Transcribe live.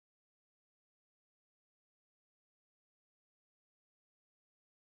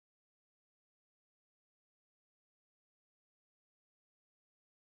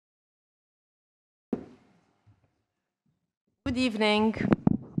Good evening.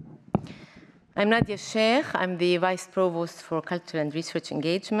 I'm Nadia Sheikh. I'm the Vice Provost for Culture and Research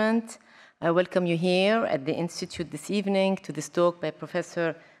Engagement. I welcome you here at the Institute this evening to this talk by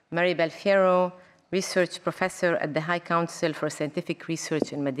Professor Maribel Fierro, Research Professor at the High Council for Scientific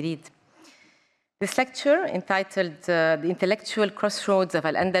Research in Madrid. This lecture, entitled The Intellectual Crossroads of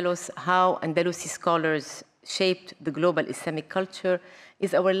Al-Andalus, How Andalusi Scholars Shaped the Global Islamic Culture,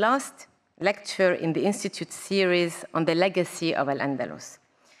 is our last lecture in the Institute series on the legacy of Al-Andalus.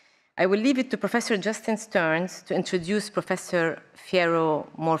 I will leave it to Professor Justin Stearns to introduce Professor Fierro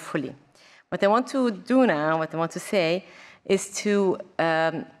more fully. What I want to do now, what I want to say, is to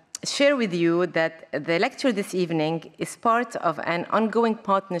share with you that the lecture this evening is part of an ongoing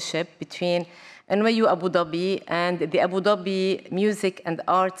partnership between NYU Abu Dhabi and the Abu Dhabi Music and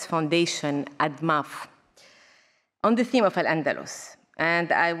Arts Foundation, ADMAF, on the theme of Al-Andalus.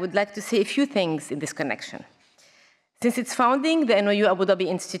 And I would like to say a few things in this connection. Since its founding, the NYU Abu Dhabi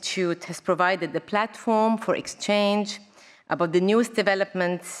Institute has provided a platform for exchange about the newest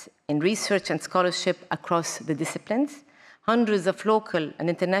developments in research and scholarship across the disciplines. Hundreds of local and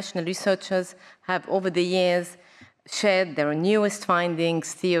international researchers have, over the years, shared their newest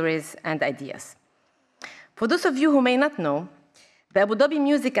findings, theories, and ideas. For those of you who may not know, the Abu Dhabi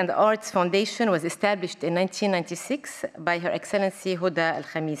Music and Arts Foundation was established in 1996 by Her Excellency Huda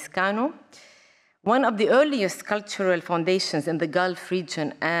Al-Khamis Kano, one of the earliest cultural foundations in the Gulf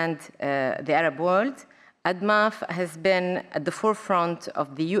region and the Arab world. ADMAF has been at the forefront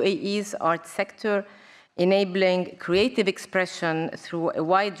of the UAE's arts sector, enabling creative expression through a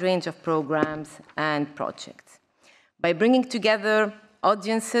wide range of programs and projects. By bringing together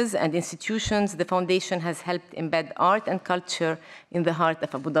audiences and institutions, the foundation has helped embed art and culture in the heart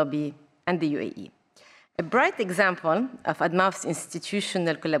of Abu Dhabi and the UAE. A bright example of ADMAF's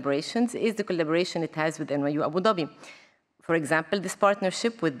institutional collaborations is the collaboration it has with NYU Abu Dhabi. For example, this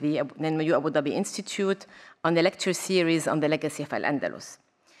partnership with the NYU Abu Dhabi Institute on the lecture series on the legacy of Al-Andalus.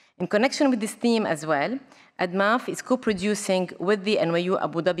 In connection with this theme as well, ADMAF is co-producing with the NYU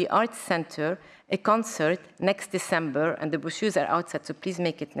Abu Dhabi Arts Center a concert next December, and the brochures are outside, so please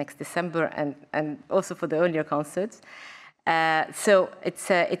make it next December and also for the earlier concerts. So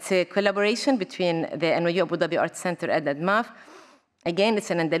it's a collaboration between the NYU Abu Dhabi Arts Center and ADMAF. Again,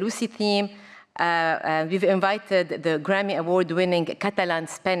 it's an Andalusi theme. We've invited the Grammy Award-winning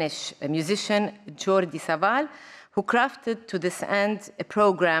Catalan-Spanish musician Jordi Savall, who crafted to this end a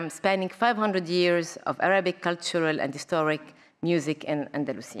program spanning 500 years of Arabic cultural and historic music in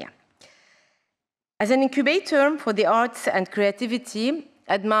Andalusia. As an incubator for the arts and creativity,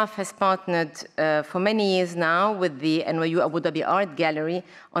 ADMAF has partnered for many years now with the NYU Abu Dhabi Art Gallery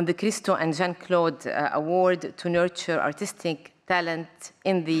on the Christo and Jean-Claude Award to nurture artistic talent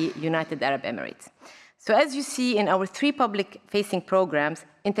in the United Arab Emirates. So as you see in our three public-facing programs,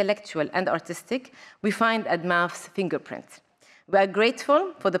 intellectual and artistic, we find ADMAF's fingerprint. We are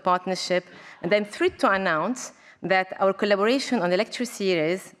grateful for the partnership, and I'm thrilled to announce that our collaboration on the lecture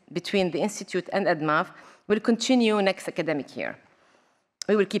series between the Institute and ADMAF will continue next academic year.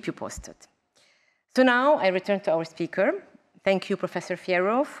 We will keep you posted. So now I return to our speaker. Thank you, Professor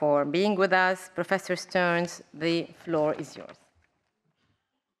Fierro, for being with us. Professor Stearns, the floor is yours.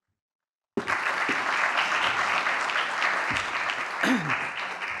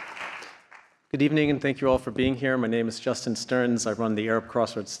 Good evening, and thank you all for being here. My name is Justin Stearns. I run the Arab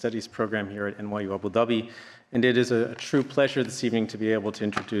Crossroads Studies program here at NYU Abu Dhabi, and it is a true pleasure this evening to be able to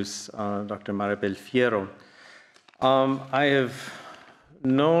introduce Dr. Maribel Fierro. I have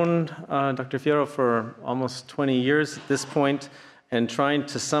known Dr. Fierro for almost 20 years at this point, and trying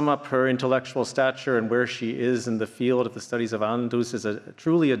to sum up her intellectual stature and where she is in the field of the studies of Al-Andalus is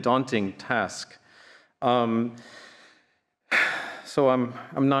truly a daunting task. So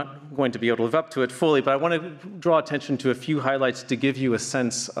I'm not going to be able to live up to it fully, but I want to draw attention to a few highlights to give you a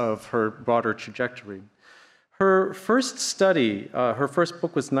sense of her broader trajectory. Her first study, her first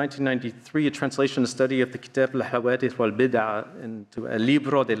book was 1993, a translation study of the Kitab al-Hawadith wal-Bid'a into El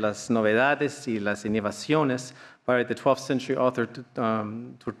Libro de las Novedades y las Innovaciones by the 12th century author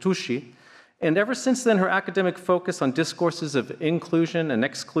Turtushi. And ever since then, her academic focus on discourses of inclusion and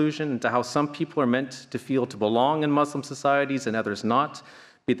exclusion, into how some people are meant to feel to belong in Muslim societies and others not,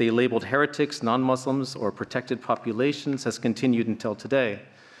 be they labeled heretics, non-Muslims, or protected populations, has continued until today.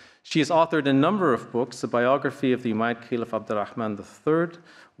 She has authored a number of books, a biography of the Umayyad Caliph Abdurrahman III,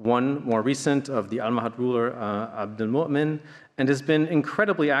 one more recent of the Almohad ruler Abd al-Mu'min, and has been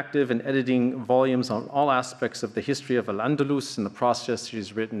incredibly active in editing volumes on all aspects of the history of Al-Andalus. In the process,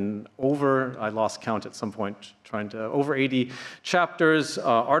 she's written over, I lost count at some point, over 80 chapters,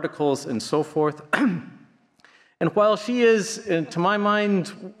 articles, and so forth. And while she is, to my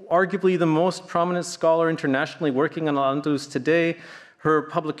mind, arguably the most prominent scholar internationally working on Al-Andalus today, her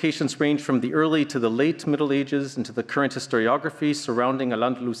publications range from the early to the late Middle Ages into the current historiography surrounding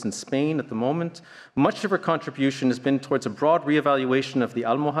Al-Andalus in Spain at the moment. Much of her contribution has been towards a broad reevaluation of the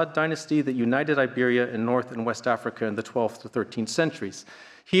Almohad dynasty that united Iberia and North and West Africa in the 12th to 13th centuries.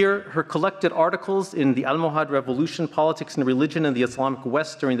 Here, her collected articles in the Almohad Revolution, Politics and Religion in the Islamic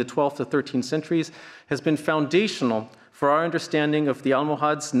West during the 12th to 13th centuries has been foundational for our understanding of the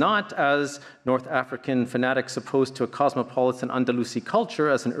Almohads, not as North African fanatics opposed to a cosmopolitan Andalusi culture,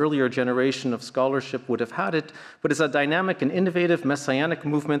 as an earlier generation of scholarship would have had it, but as a dynamic and innovative messianic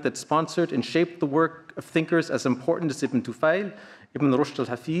movement that sponsored and shaped the work of thinkers as important as Ibn Tufayl, Ibn Rushd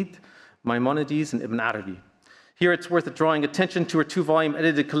al-Hafid, Maimonides, and Ibn Arabi. Here it's worth drawing attention to her two-volume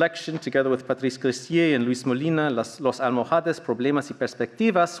edited collection, together with Patrice Cristier and Luis Molina, Los Almohades, Problemas y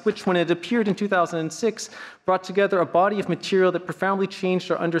Perspectivas, which, when it appeared in 2006, brought together a body of material that profoundly changed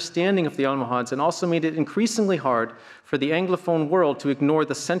our understanding of the Almohads and also made it increasingly hard for the Anglophone world to ignore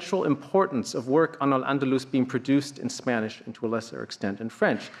the central importance of work on Al-Andalus being produced in Spanish and to a lesser extent in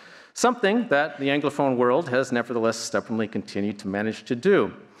French, something that the Anglophone world has nevertheless stubbornly continued to manage to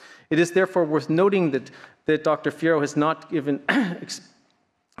do. It is therefore worth noting that Dr. Fierro has not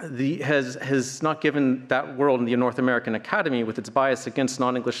given that world in the North American Academy, with its bias against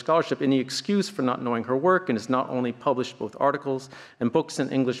non-English scholarship, any excuse for not knowing her work, and has not only published both articles and books in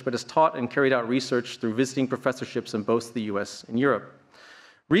English, but has taught and carried out research through visiting professorships in both the US and Europe.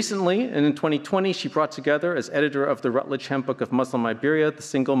 Recently, and in 2020, she brought together, as editor of the Routledge Handbook of Muslim Iberia, the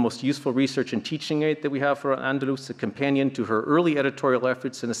single most useful research and teaching aid that we have for Al-Andalus, a companion to her early editorial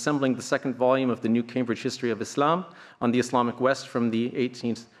efforts in assembling the second volume of the New Cambridge History of Islam on the Islamic West from the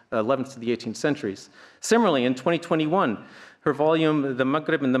 11th to the 18th centuries. Similarly, in 2021, her volume, The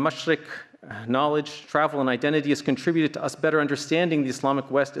Maghrib and the Mashriq, Knowledge, Travel, and Identity, has contributed to us better understanding the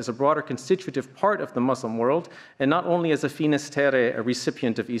Islamic West as a broader constitutive part of the Muslim world, and not only as a finis terrae, a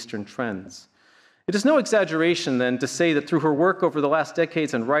recipient of Eastern trends. It is no exaggeration, then, to say that through her work over the last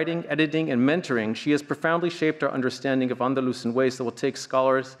decades in writing, editing, and mentoring, she has profoundly shaped our understanding of Andalus in ways that will take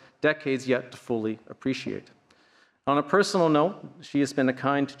scholars decades yet to fully appreciate. On a personal note, she has been a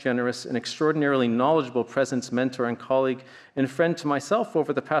kind, generous, and extraordinarily knowledgeable presence, mentor, and colleague, and friend to myself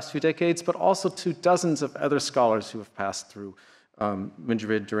over the past few decades, but also to dozens of other scholars who have passed through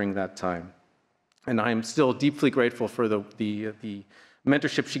Madrid during that time. And I am still deeply grateful for the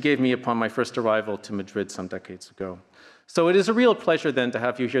mentorship she gave me upon my first arrival to Madrid some decades ago. So it is a real pleasure then to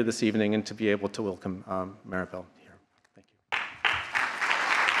have you here this evening and to be able to welcome Maribel.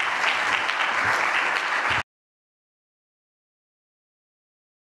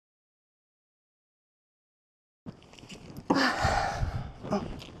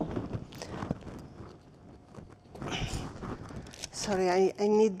 Sorry, I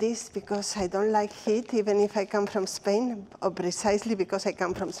need this because I don't like heat, even if I come from Spain, or precisely because I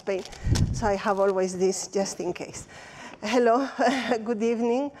come from Spain. So I have always this just in case. Hello, good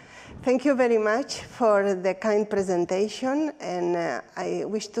evening. Thank you very much for the kind presentation. And I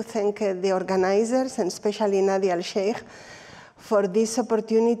wish to thank the organizers, and especially Nadia Al-Sheikh, for this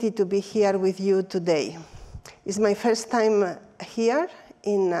opportunity to be here with you today. It's my first time here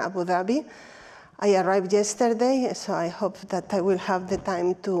in Abu Dhabi. I arrived yesterday, so I hope that I will have the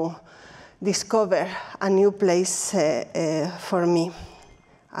time to discover a new place for me.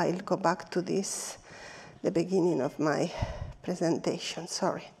 I'll go back to this, the beginning of my presentation,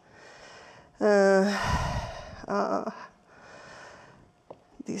 sorry.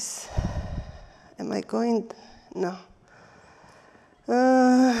 This, am I going? No.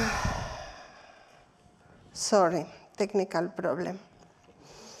 Sorry, technical problem.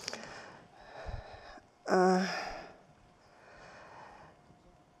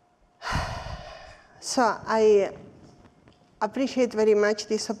 So I appreciate very much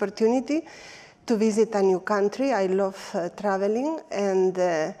this opportunity to visit a new country. I love traveling, and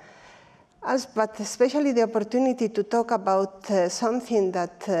but especially the opportunity to talk about something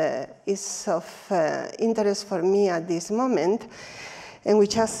that is of interest for me at this moment, and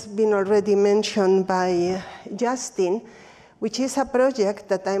which has been already mentioned by Justin, which is a project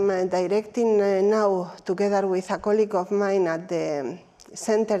that I'm directing now together with a colleague of mine at the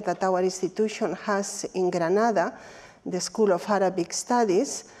center that our institution has in Granada, the School of Arabic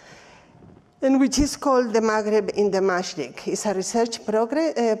Studies, and which is called The Maghrib in the Mashriq. It's a research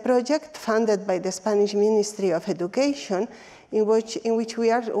project funded by the Spanish Ministry of Education, in which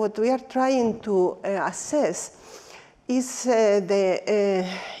what we are trying to assess is the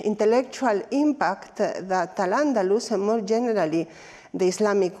intellectual impact that Al-Andalus, and more generally the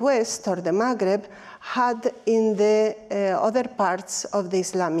Islamic West or the Maghreb, had in the other parts of the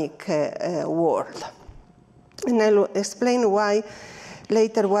Islamic world. And I'll explain why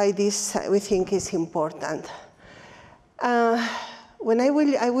later why this we think is important. When I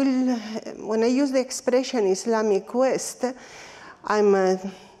use the expression Islamic West, I'm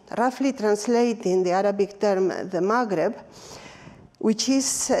roughly translating the Arabic term the Maghreb, which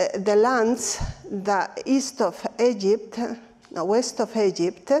is the lands east of Egypt, west of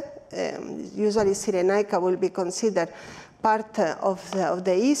Egypt. Usually Cyrenaica will be considered part of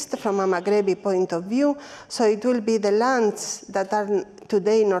the east from a Maghrebi point of view. So it will be the lands that are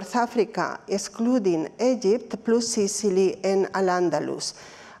today North Africa, excluding Egypt, plus Sicily and Al-Andalus.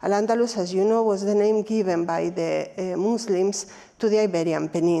 Al-Andalus, as you know, was the name given by the Muslims to the Iberian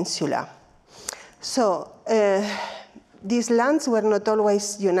Peninsula. So these lands were not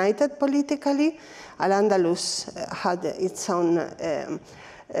always united politically. Al-Andalus had its own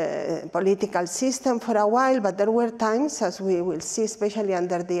political system for a while, but there were times, as we will see, especially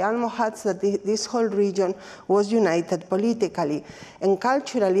under the Almohads, that this whole region was united politically. And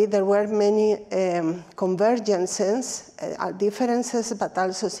culturally, there were many convergences, differences, but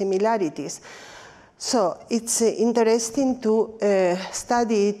also similarities. So it's interesting to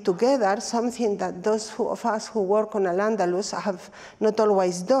study it together, something that those of us who work on Al-Andalus have not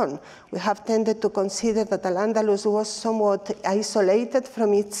always done. We have tended to consider that Al-Andalus was somewhat isolated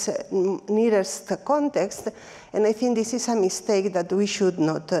from its nearest context, and I think this is a mistake that we should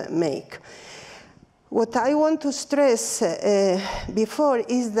not make. What I want to stress before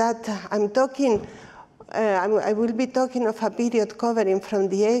is that I will be talking of a period covering from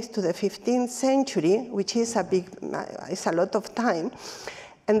the 8th to the 15th century, which is a lot of time.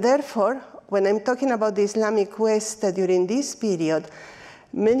 And therefore, when I'm talking about the Islamic West during this period,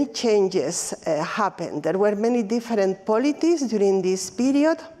 many changes happened. There were many different polities during this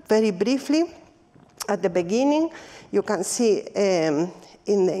period. Very briefly, at the beginning, you can see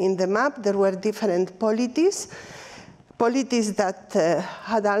in the map, there were different polities. Polities that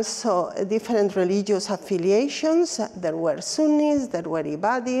had also different religious affiliations. There were Sunnis, there were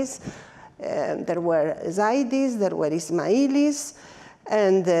Ibadis, there were Zaydis, there were Ismailis,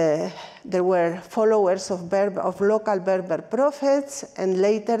 and there were followers of local Berber prophets, and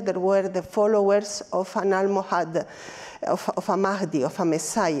later there were the followers of an Almohad, of a Mahdi, of a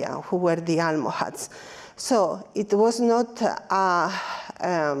Messiah, who were the Almohads. So it was not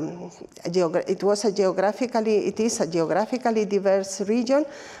it is a geographically diverse region,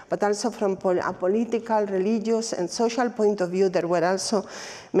 but also from a political, religious, and social point of view, there were also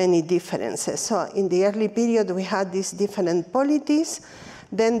many differences. So in the early period, we had these different polities.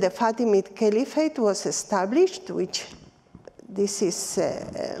 Then the Fatimid Caliphate was established, which this is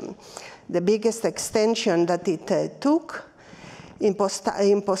the biggest extension that it took. In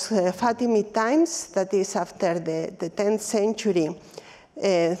post-Fatimid times, that is after the 10th century,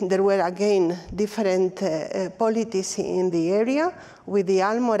 there were again different polities in the area, with the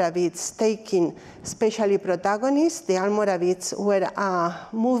Almoravids taking especially protagonists. The Almoravids were a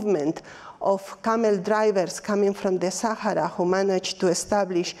movement of camel drivers coming from the Sahara who managed to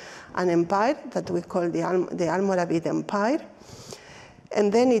establish an empire that we call the Almoravid Empire. And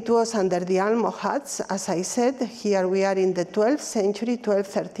then it was under the Almohads, as I said, here we are in the 12th century,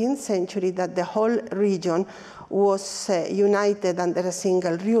 12th, 13th century, that the whole region was united under a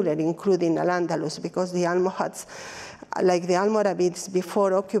single ruler, including Al-Andalus, because the Almohads, like the Almoravids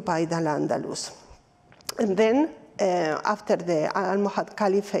before, occupied Al-Andalus. And then, after the Almohad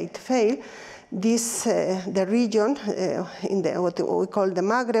Caliphate failed, the region, what we call the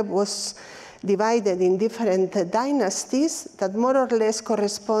Maghreb, was divided in different dynasties that more or less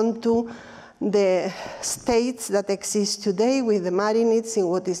correspond to the states that exist today, with the Marinids in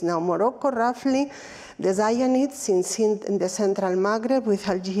what is now Morocco, roughly, the Zayanids in the central Maghreb, with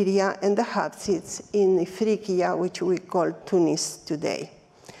Algeria, and the Hafsids in Ifriqiya, which we call Tunis today.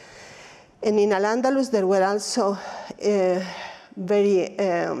 And in Al-Andalus, there were also very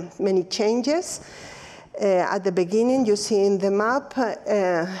many changes. At the beginning, you see in the map,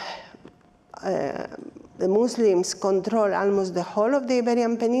 the Muslims control almost the whole of the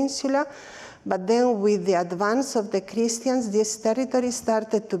Iberian Peninsula, but then with the advance of the Christians, this territory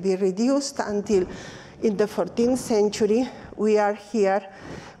started to be reduced until in the 14th century, we are here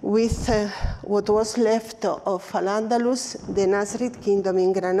with what was left of Al-Andalus, the Nasrid kingdom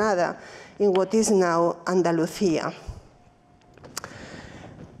in Granada, in what is now Andalusia.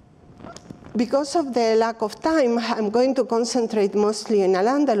 Because of the lack of time, I'm going to concentrate mostly in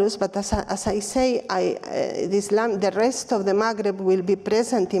Al-Andalus, but as I say, the rest of the Maghreb will be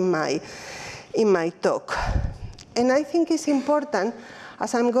present in my talk. And I think it's important,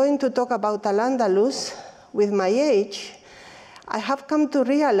 as I'm going to talk about Al-Andalus with my age, I have come to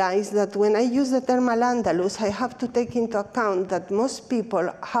realize that when I use the term Al-Andalus, I have to take into account that most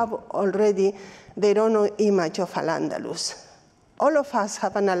people have already their own image of Al-Andalus. All of us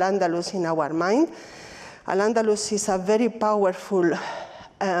have an Al-Andalus in our mind. Al-Andalus is a very powerful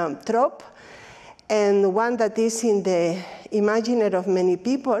trope, and one that is in the imaginary of many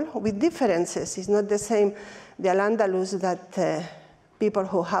people with differences. It's not the same, the Al-Andalus that people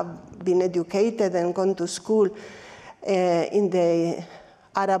who have been educated and gone to school in the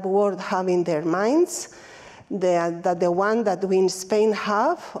Arab world have in their minds, that the one that we in Spain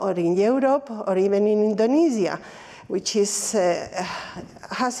have, or in Europe, or even in Indonesia, which is,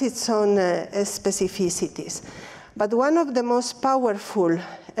 has its own specificities. But one of the most powerful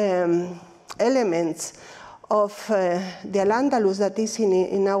elements of the Al-Andalus that is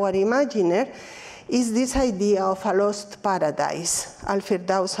in our imaginaire is this idea of a lost paradise,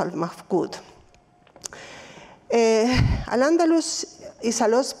 al-Firdaus al-Mafqud. Al-Andalus is a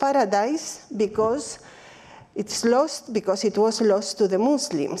lost paradise because it's lost because it was lost to the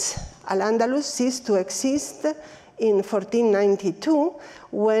Muslims. Al-Andalus ceased to exist in 1492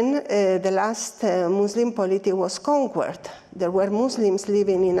 when the last Muslim polity was conquered. There were Muslims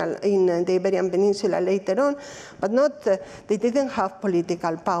living in the Iberian Peninsula later on, but not, they didn't have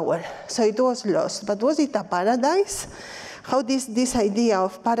political power, so it was lost. But was it a paradise? How this idea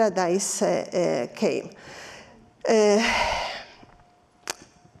of paradise came?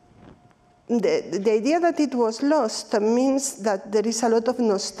 The idea that it was lost means that there is a lot of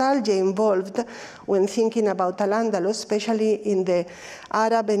nostalgia involved when thinking about Al-Andalus, especially in the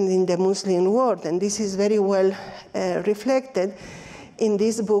Arab and in the Muslim world. And this is very well reflected in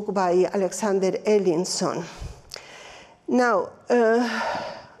this book by Alexander Ellinson. Now,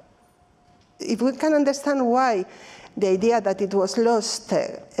 if we can understand why the idea that it was lost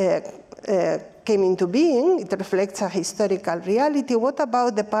came into being, it reflects a historical reality. What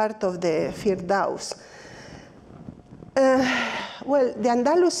about the part of the Firdaus? Well, the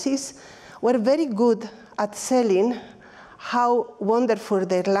Andalusis were very good at selling how wonderful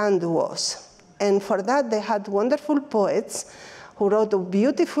their land was. And for that, they had wonderful poets who wrote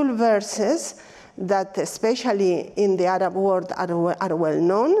beautiful verses that, especially in the Arab world, are well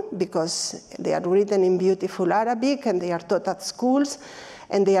known because they are written in beautiful Arabic and they are taught at schools.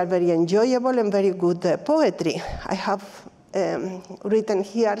 And they are very enjoyable and very good poetry. I have written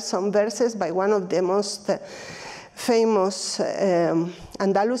here some verses by one of the most famous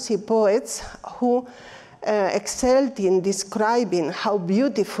Andalusi poets who excelled in describing how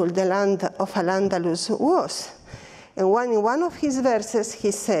beautiful the land of Al-Andalus was. And in one of his verses,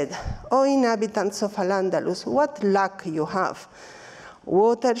 he said, "O inhabitants of Al-Andalus, what luck you have!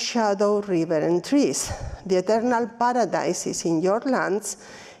 Water, shadow, river, and trees. The eternal paradise is in your lands.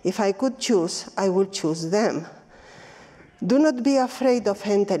 If I could choose, I would choose them. Do not be afraid of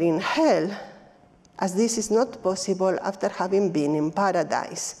entering hell, as this is not possible after having been in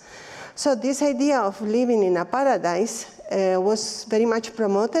paradise." So this idea of living in a paradise was very much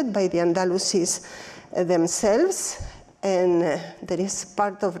promoted by the Andalusis themselves, and there is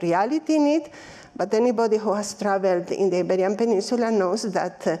part of reality in it. But anybody who has traveled in the Iberian Peninsula knows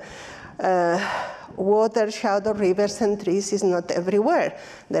that water, shadow, rivers, and trees is not everywhere.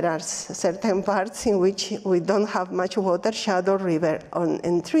 There are certain parts in which we don't have much water, shadow, river,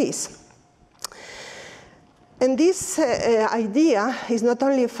 and trees. And this idea is not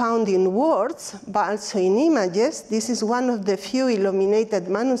only found in words, but also in images. This is one of the few illuminated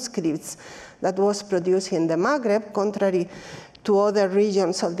manuscripts that was produced in the Maghreb, contrary to other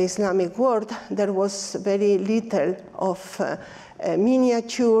regions of the Islamic world. There was very little of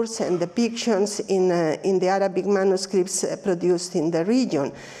miniatures and depictions in the Arabic manuscripts produced in the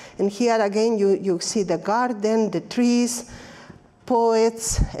region. And here again, you see the garden, the trees,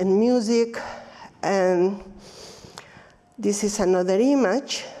 poets, and music. And this is another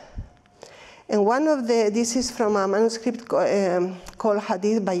image. And one of this is from a manuscript called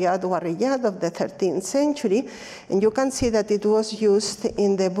Hadith Bayad wa Riyad of the 13th century. And you can see that it was used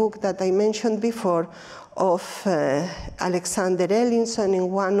in the book that I mentioned before of Alexander Ellinson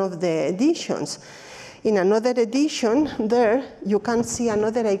in one of the editions. In another edition, there you can see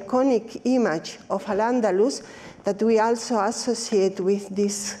another iconic image of Al-Andalus that we also associate with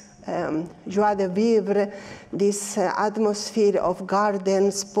this joie de vivre, this atmosphere of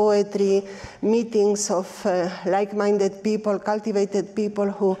gardens, poetry, meetings of like-minded people, cultivated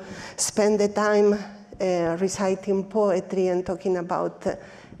people who spend the time reciting poetry and talking about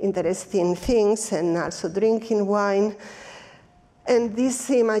interesting things and also drinking wine. And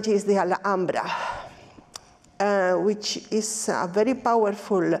this image is the Alhambra. which is a very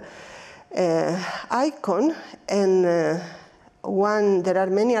powerful icon, and there are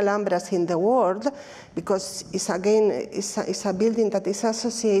many Alhambras in the world, because it's a building that is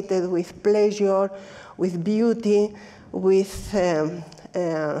associated with pleasure, with beauty, with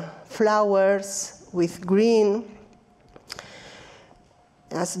flowers, with green,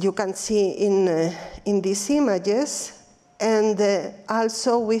 as you can see in these images, and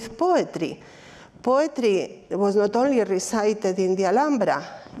also with poetry. Poetry was not only recited in the Alhambra.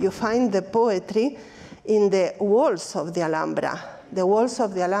 You find the poetry in the walls of the Alhambra. The walls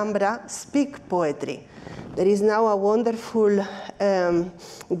of the Alhambra speak poetry. There is now a wonderful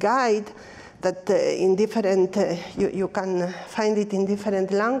guide that in different, you can find it in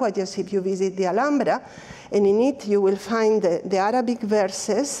different languages if you visit the Alhambra, and in it you will find the Arabic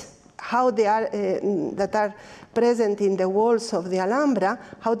verses, how they are, that are present in the walls of the Alhambra,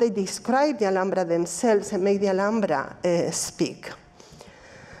 how they describe the Alhambra themselves and make the Alhambra speak.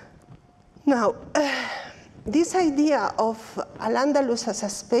 Now, this idea of Al-Andalus as a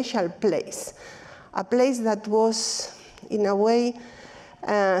special place, a place that was, in a way,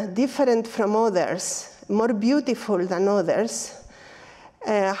 different from others, more beautiful than others,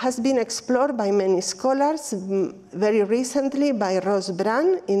 has been explored by many scholars, very recently by Ross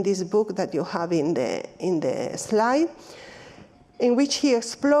Brand in this book that you have in the slide, in which he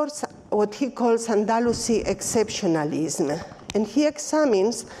explores what he calls Andalusi exceptionalism. And he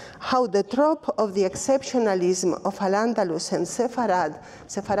examines how the trope of the exceptionalism of Al-Andalus and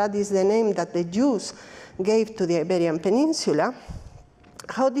Sepharad is the name that the Jews gave to the Iberian Peninsula,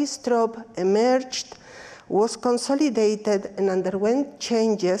 how this trope emerged, was consolidated, and underwent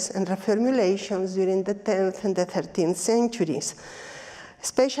changes and reformulations during the 10th and the 13th centuries,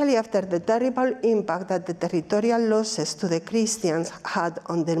 especially after the terrible impact that the territorial losses to the Christians had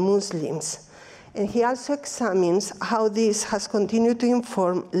on the Muslims. And he also examines how this has continued to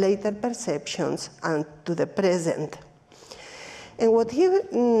inform later perceptions and to the present. And what he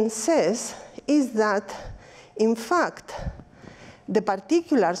says is that, in fact, the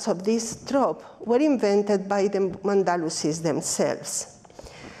particulars of this trope were invented by the Andalusis themselves,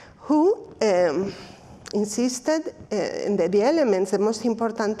 who insisted, the elements, the most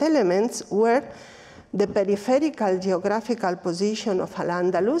important elements, were the peripheral geographical position of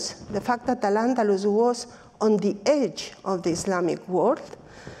Al-Andalus, the fact that Al-Andalus was on the edge of the Islamic world,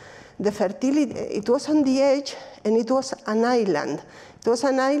 the fertility, it was on the edge, and it was an island. It was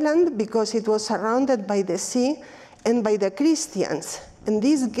an island because it was surrounded by the sea and by the Christians. And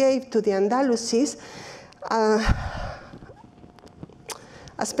this gave to the Andalusis a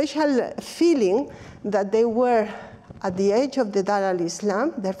special feeling that they were at the edge of the Dar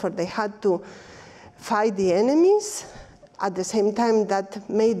al-Islam, therefore they had to fight the enemies. At the same time, that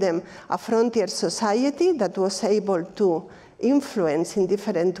made them a frontier society that was able to influence in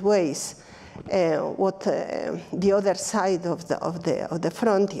different ways the other side of the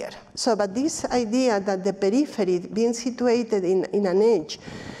frontier. So, but this idea that the periphery being situated in an edge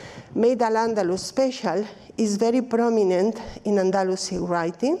made Al-Andalus special is very prominent in Andalusi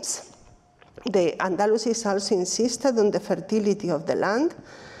writings. The Andalusis also insisted on the fertility of the land,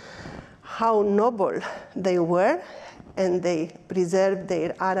 how noble they were, and they preserved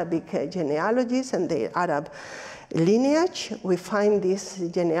their Arabic genealogies and their Arab lineage. We find these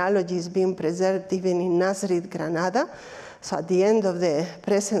genealogies being preserved even in Nasrid, Granada. So at the end of the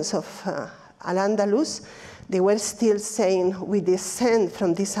presence of Al-Andalus, they were still saying, we descend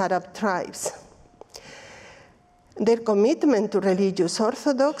from these Arab tribes. Their commitment to religious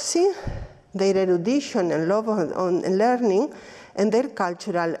orthodoxy, their erudition and love on learning, and their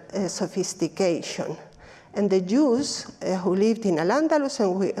cultural sophistication. And the Jews who lived in Al-Andalus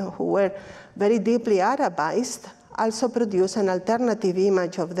and who were very deeply Arabized also produced an alternative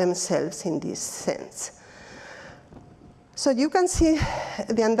image of themselves in this sense. So you can see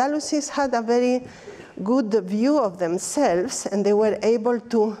the Andalusis had a very good view of themselves, and they were able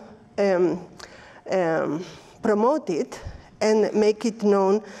to promote it and make it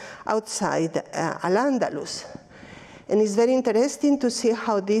known outside Al-Andalus. And it's very interesting to see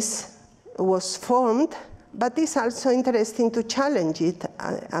how this was formed, but it's also interesting to challenge it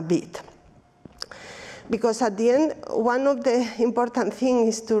a bit. Because at the end, one of the important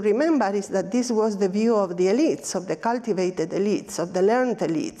things to remember is that this was the view of the elites, of the cultivated elites, of the learned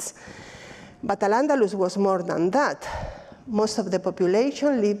elites. But Al-Andalus was more than that. Most of the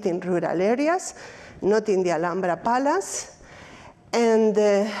population lived in rural areas, not in the Alhambra Palace. And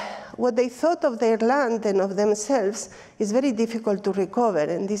what they thought of their land and of themselves is very difficult to recover.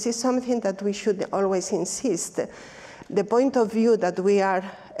 And this is something that we should always insist. The point of view that we are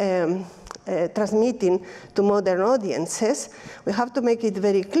transmitting to modern audiences, we have to make it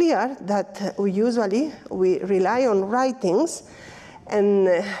very clear that we rely on writings, and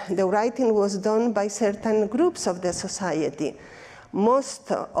the writing was done by certain groups of the society.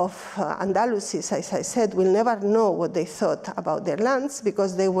 Most of Andalusis, as I said, will never know what they thought about their lands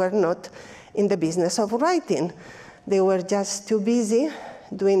because they were not in the business of writing. They were just too busy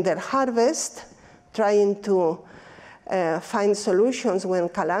doing their harvest, trying to find solutions when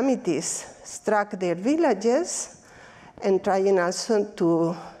calamities struck their villages, and trying also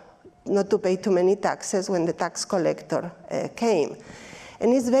to not to pay too many taxes when the tax collector came.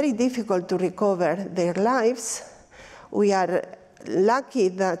 And it's very difficult to recover their lives. We are lucky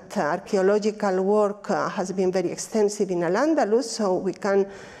that archaeological work has been very extensive in Al-Andalus, so we can,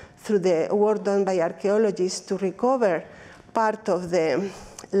 through the work done by archaeologists, to recover part of the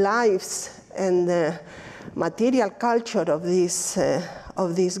lives and material culture of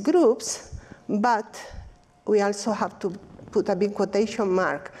these groups, but we also have to put a big quotation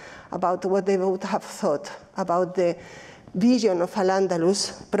mark about what they would have thought about the vision of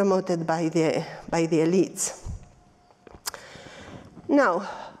Al-Andalus promoted by the elites. Now,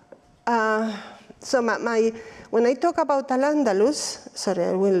 so when I talk about Al-Andalus, sorry,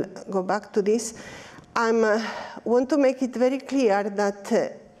 I will go back to this, I want to make it very clear that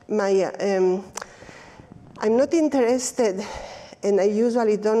I'm not interested, and I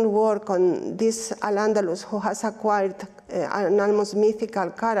usually don't work on this Al-Andalus who has acquired an almost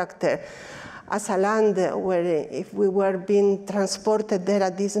mythical character as a land where if we were being transported there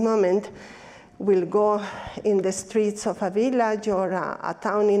at this moment, we'll go in the streets of a village or a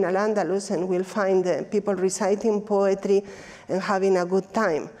town in Al-Andalus and we'll find people reciting poetry and having a good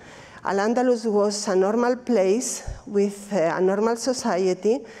time. Al-Andalus was a normal place with a normal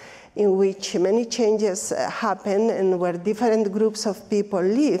society in which many changes happened and where different groups of people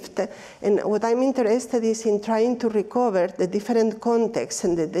lived. And what I'm interested is in trying to recover the different contexts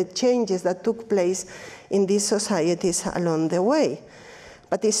and the changes that took place in these societies along the way.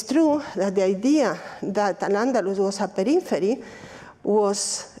 But it's true that the idea that Al-Andalus was a periphery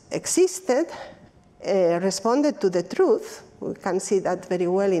existed, responded to the truth. We can see that very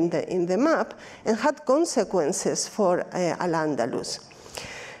well in the map, and had consequences for Al-Andalus.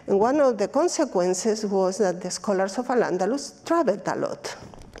 And one of the consequences was that the scholars of Al-Andalus traveled a lot.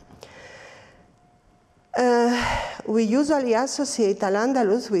 We usually associate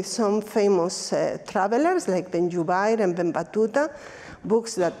Al-Andalus with some famous travelers like Ben Jubayr and Ben Battuta,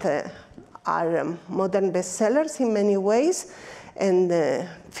 books that are modern bestsellers in many ways, and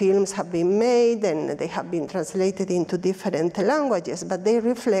films have been made and they have been translated into different languages, but they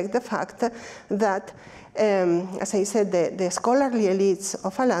reflect the fact that, as I said, the scholarly elites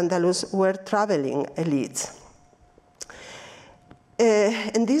of Al-Andalus were traveling elites.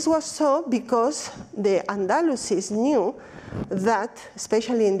 And this was so because the Andalusis knew that,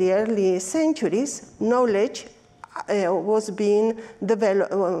 especially in the early centuries, knowledge was being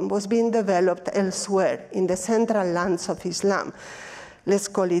developed elsewhere in the central lands of Islam. Let's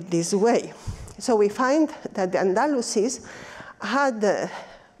call it this way. So we find that the Andalusis had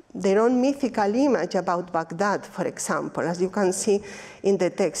their own mythical image about Baghdad, for example, as you can see in the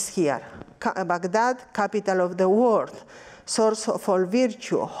text here. Baghdad, capital of the world, source of all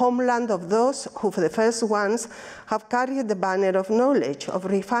virtue, homeland of those who, for the first ones, have carried the banner of knowledge, of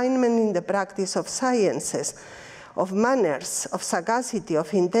refinement in the practice of sciences, of manners, of sagacity,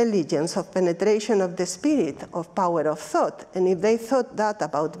 of intelligence, of penetration of the spirit, of power of thought. And if they thought that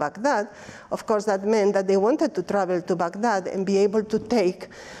about Baghdad, of course that meant that they wanted to travel to Baghdad and be able to take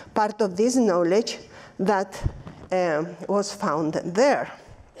part of this knowledge that was found there.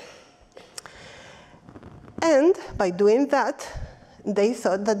 And by doing that, they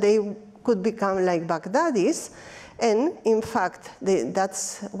thought that they could become like Baghdadis, and in fact,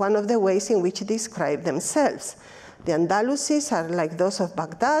 that's one of the ways in which they describe themselves. The Andalusis are like those of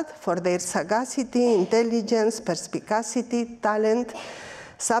Baghdad for their sagacity, intelligence, perspicacity, talent,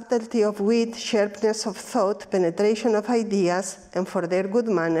 subtlety of wit, sharpness of thought, penetration of ideas, and for their good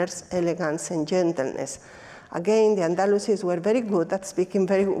manners, elegance, and gentleness. Again, the Andalusis were very good at speaking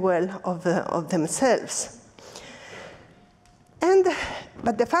very well of themselves.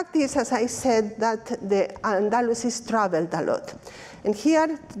 But the fact is, as I said, that the Andalusis traveled a lot. And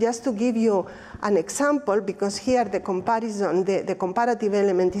here, just to give you an example, because here the comparison, the comparative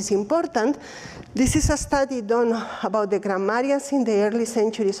element is important, this is a study done about the grammarians in the early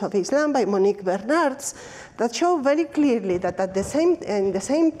centuries of Islam by Monique Bernards that show very clearly that in the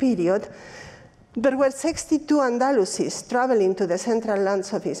same period, there were 62 Andalusis traveling to the central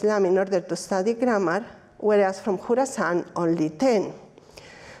lands of Islam in order to study grammar, whereas from Khorasan, only 10.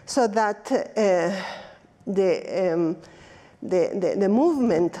 so that the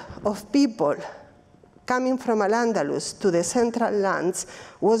movement of people coming from Al-Andalus to the central lands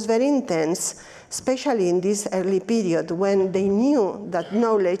was very intense, especially in this early period when they knew that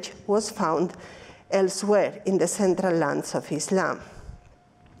knowledge was found elsewhere in the central lands of Islam.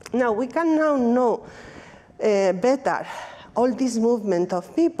 Now, we can now know better all this movement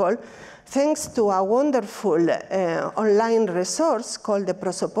of people thanks to a wonderful online resource called the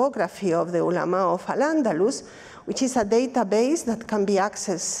Prosopography of the Ulama of Al-Andalus, which is a database that can be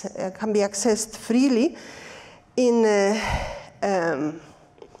accessed freely in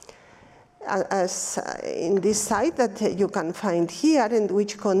this site that you can find here, and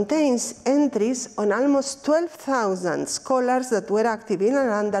which contains entries on almost 12,000 scholars that were active in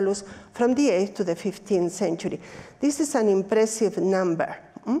Al-Andalus from the 8th to the 15th century. This is an impressive number.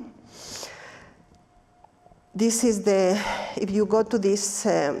 This is if you go to this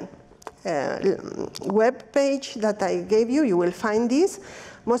web page that I gave you, you will find this.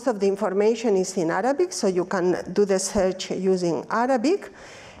 Most of the information is in Arabic, so you can do the search using Arabic.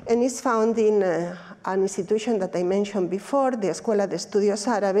 And it's found in an institution that I mentioned before, the Escuela de Estudios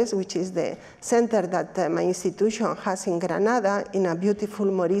Árabes, which is the center that my institution has in Granada, in a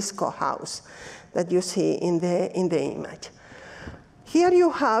beautiful Morisco house that you see in the image. Here you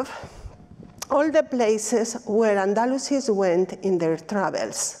have all the places where Andalusians went in their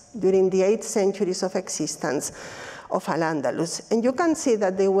travels during the 8 centuries of existence of Al-Andalus. And you can see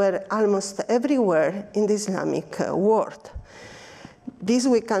that they were almost everywhere in the Islamic world. This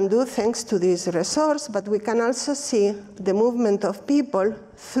we can do thanks to this resource, but we can also see the movement of people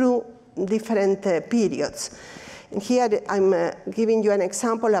through different periods. And here I'm giving you an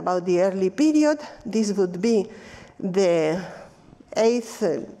example about the early period. This would be the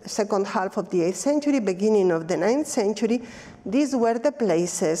second half of the 8th century, beginning of the 9th century. These were the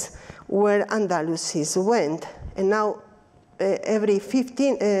places where Andalusians went. And now, every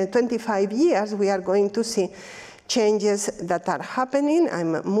 25 years, we are going to see changes that are happening.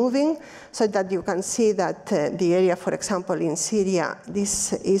 I'm moving so that you can see that the area, for example, in Syria,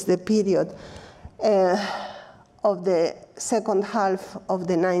 this is the period of the second half of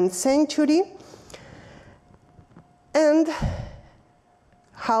the 9th century. And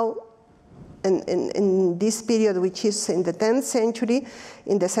how in this period, which is in the 10th century,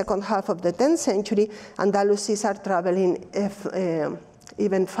 in the second half of the 10th century, Andalusians are traveling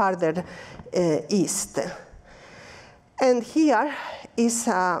even farther east. And here is,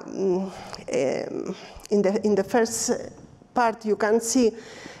 in the first part, you can see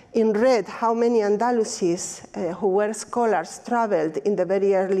in red how many Andalusians who were scholars traveled in the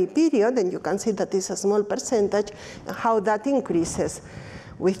very early period, and you can see that is a small percentage, and how that increases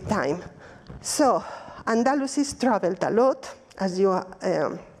with time. So Andalusians traveled a lot, as you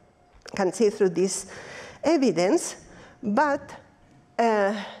can see through this evidence, but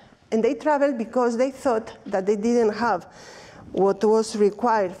and they traveled because they thought that they didn't have what was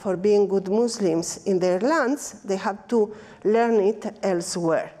required for being good Muslims in their lands. They had to learn it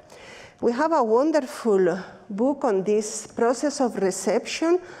elsewhere. We have a wonderful book on this process of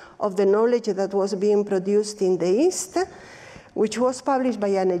reception of the knowledge that was being produced in the East, which was published by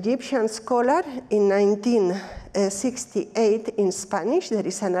an Egyptian scholar in 1968 in Spanish. There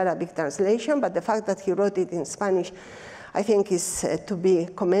is an Arabic translation, but the fact that he wrote it in Spanish, I think, is to be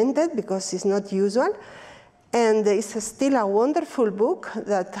commended because it's not usual. And it's still a wonderful book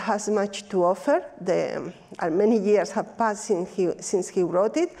that has much to offer. Many years have passed since he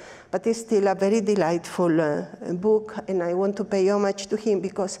wrote it, but it's still a very delightful book, and I want to pay homage to him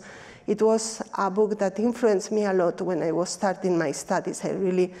because it was a book that influenced me a lot when I was starting my studies. I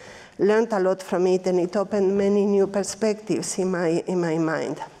really learned a lot from it, and it opened many new perspectives in my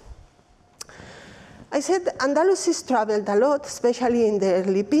mind. I said Andalusians traveled a lot, especially in the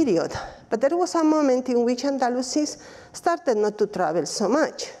early period. But there was a moment in which Andalusians started not to travel so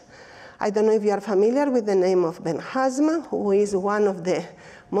much. I don't know if you are familiar with the name of Ben Hazma, who is one of the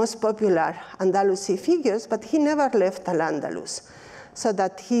most popular Andalusi figures, but he never left Al-Andalus. So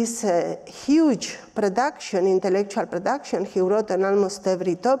that his huge production, intellectual production, he wrote on almost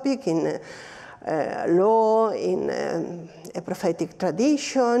every topic in law, in a prophetic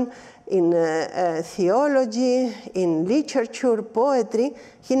tradition, in theology, in literature, poetry.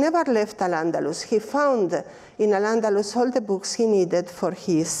 He never left Al-Andalus. He found in Al-Andalus all the books he needed for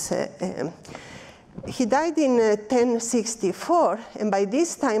his. He died in 1064, and by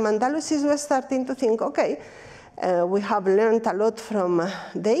this time, Andalusians were starting to think, okay, we have learned a lot from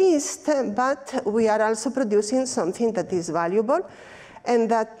the East, but we are also producing something that is valuable and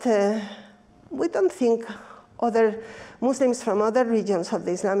that we don't think other Muslims from other regions of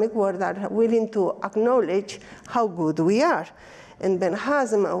the Islamic world are willing to acknowledge how good we are. And Ben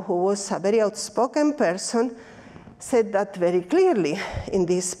Hazm, who was a very outspoken person, said that very clearly in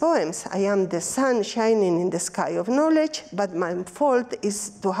these poems. I am the sun shining in the sky of knowledge, but my fault is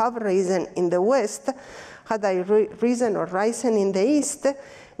to have risen in the West. Had I risen or risen in the East,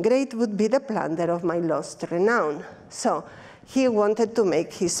 great would be the plunder of my lost renown. So he wanted to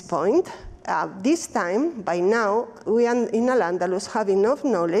make his point. This time, by now, we in Al-Andalus have enough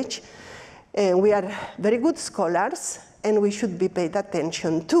knowledge, and we are very good scholars, and we should be paid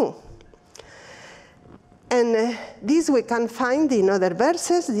attention to. And this we can find in other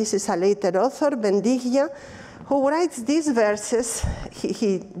verses. This is a later author, Bendihia, who writes these verses.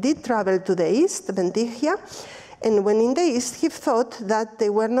 He did travel to the East, Bendihia, and when in the East, he thought that they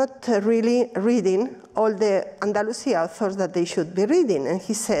were not really reading all the Andalusi authors that they should be reading. And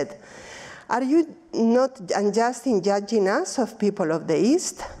he said, are you not unjust in judging us of people of the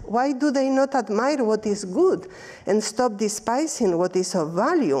East? Why do they not admire what is good and stop despising what is of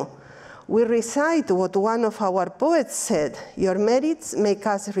value? We recite what one of our poets said, your merits make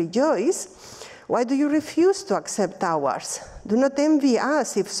us rejoice. Why do you refuse to accept ours? Do not envy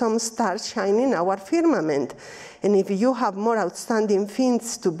us if some stars shine in our firmament. And if you have more outstanding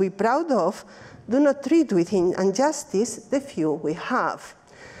things to be proud of, do not treat with injustice the few we have.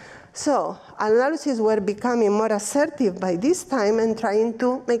 So Al-Andalusis were becoming more assertive by this time and trying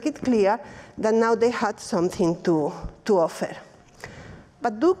to make it clear that now they had something to offer.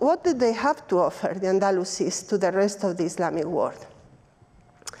 But what did they have to offer, the Andalusis, to the rest of the Islamic world?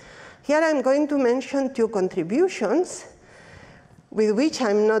 Here I'm going to mention two contributions with which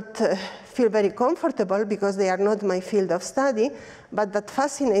I'm not feel very comfortable because they are not my field of study, but that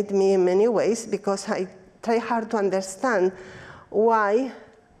fascinate me in many ways because I try hard to understand why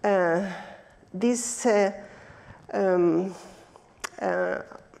these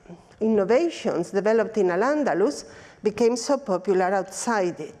innovations developed in Al-Andalus became so popular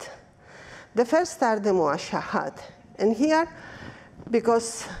outside it. The first are the muashahat. And here,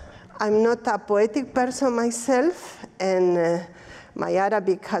 because I'm not a poetic person myself, and my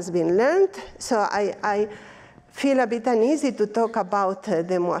Arabic has been learned, so I feel a bit uneasy to talk about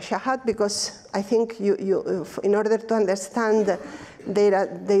the muashahat because I think in order to understand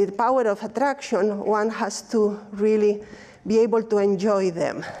their power of attraction, one has to really be able to enjoy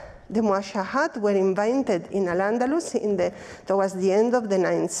them. The muashahat were invented in Al-Andalus towards the end of the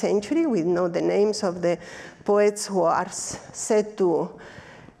 9th century. We know the names of the poets who are said to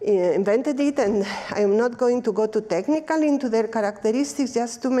invented it, and I'm not going to go too technical into their characteristics,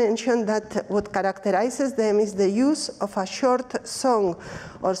 just to mention that what characterizes them is the use of a short song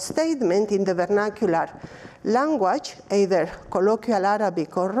or statement in the vernacular language, either colloquial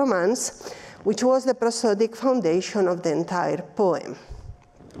Arabic or Romance, which was the prosodic foundation of the entire poem.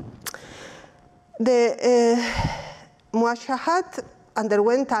 The muashahat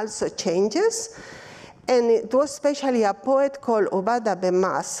underwent also changes, and it was especially a poet called Ubadah bin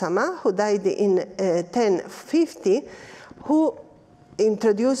Ma'asama, who died in 1050, who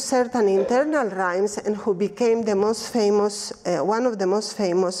introduced certain internal rhymes and who became the most famous, one of the most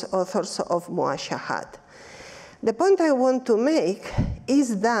famous authors of muashahat. The point I want to make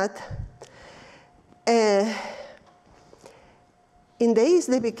is that in the East,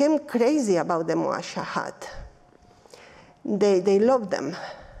 they became crazy about the muashahat. They loved them.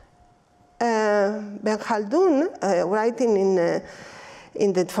 Ben Khaldun, writing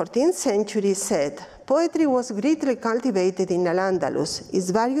in the 14th century, said, poetry was greatly cultivated in Al-Andalus. Its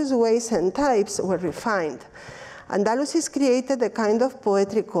various ways and types were refined. Andalusis created a kind of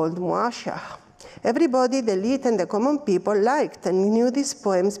poetry called muashah. Everybody, the elite and the common people, liked and knew these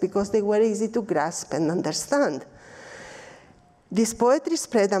poems because they were easy to grasp and understand. This poetry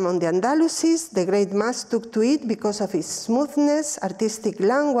spread among the Andalusis. The great mass took to it because of its smoothness, artistic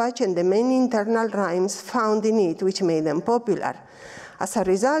language, and the many internal rhymes found in it, which made them popular. As a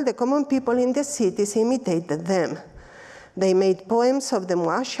result, the common people in the cities imitated them. They made poems of the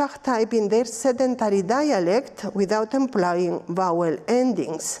muashah type in their sedentary dialect without employing vowel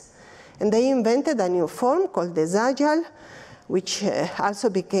endings. And they invented a new form called the zajal, which also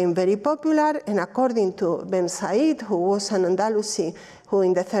became very popular. And according to Ben Said, who was an Andalusi who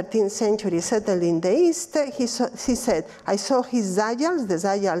in the 13th century settled in the East, he said, I saw his zajals, the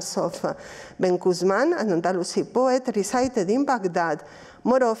zajals of Ben Guzman, an Andalusi poet, recited in Baghdad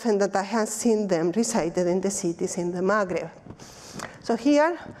more often than I have seen them recited in the cities in the Maghreb. So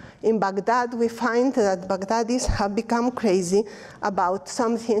here in Baghdad, we find that Baghdadis have become crazy about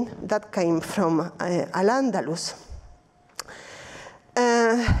something that came from Al-Andalus.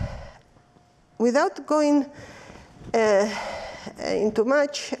 without going into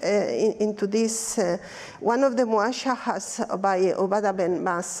much into this, one of the muashahas by Ubada ben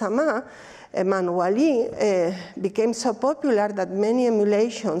Sama, Manwali, became so popular that many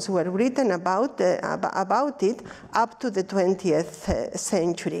emulations were written about it up to the 20th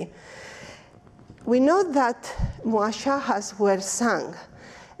century. We know that muashahas were sung,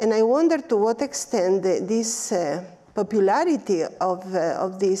 and I wonder to what extent this popularity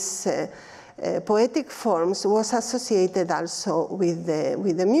of these poetic forms was associated also with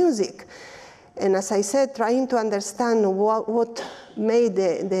the music. And as I said, trying to understand what made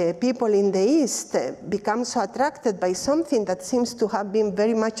the people in the East become so attracted by something that seems to have been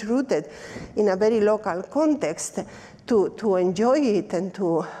very much rooted in a very local context, to enjoy it and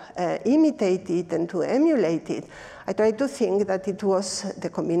to imitate it and to emulate it. I try to think that it was the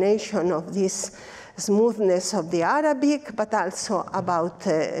combination of this smoothness of the Arabic, but also about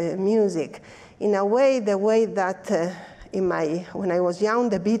music. In a way, the way that when I was young,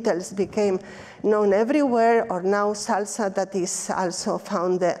 the Beatles became known everywhere, or now salsa that is also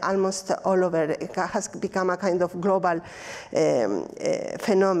found almost all over. It has become a kind of global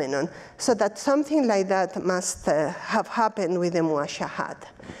phenomenon. So that something like that must have happened with the muashahat.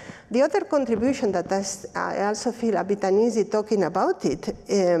 The other contribution that I also feel a bit uneasy talking about it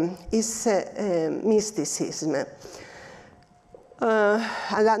is mysticism.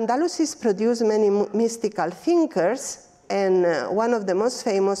 Al-Andalus produced many mystical thinkers, and one of the most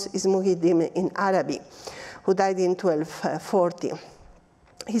famous is Muhyiddin in Arabi, who died in 1240.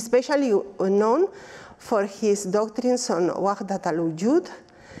 He's especially known for his doctrines on Wahdat al-Wujud,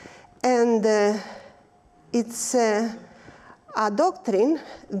 and it's a doctrine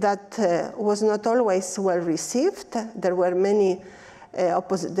that was not always well received. There were many,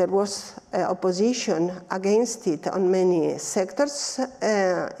 there was opposition against it on many sectors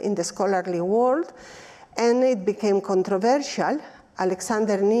in the scholarly world, and it became controversial.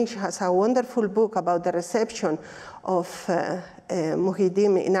 Alexander Nish has a wonderful book about the reception of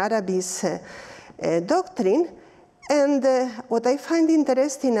Muhyiddin in Arabi's doctrine. And what I find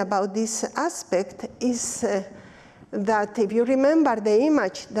interesting about this aspect is that if you remember the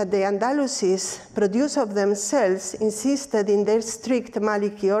image that the Andalusis produced of themselves, insisted in their strict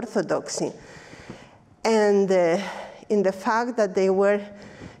Maliki orthodoxy, and in the fact that they were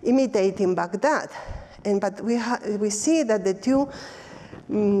imitating Baghdad. But we see that the two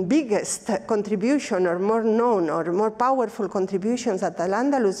biggest contribution, or more known or more powerful contributions that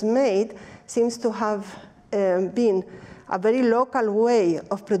Al-Andalus made, seems to have been a very local way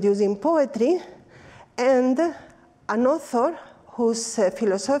of producing poetry, and an author whose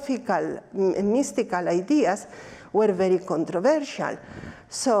philosophical and mystical ideas were very controversial.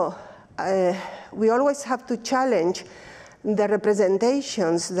 So we always have to challenge the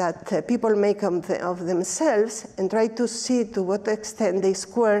representations that people make of themselves and try to see to what extent they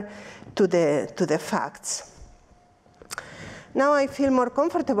square to the facts. Now I feel more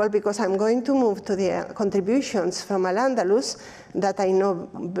comfortable because I'm going to move to the contributions from Al-Andalus that I know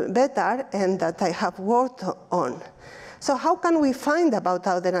better and that I have worked on. So how can we find about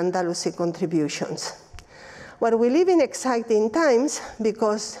other Andalusi contributions? Well, we live in exciting times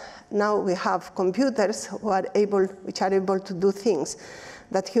because now we have computers which are able to do things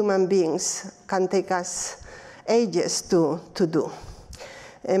that human beings can take us ages to do.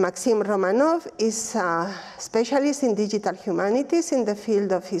 Maxim Romanov is a specialist in digital humanities in the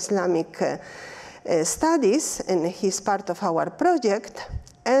field of Islamic studies, and he's part of our project.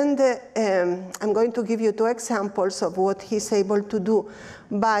 And I'm going to give you two examples of what he's able to do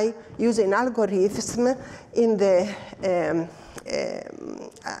by using algorithms in the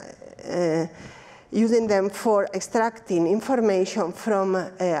using them for extracting information from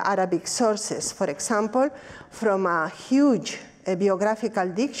Arabic sources. For example, from a huge biographical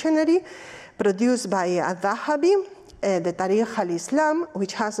dictionary produced by Al-Dhahabi, the Tariq al-Islam,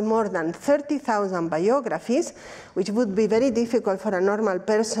 which has more than 30,000 biographies, which would be very difficult for a normal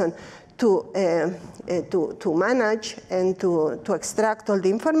person to manage and to extract all the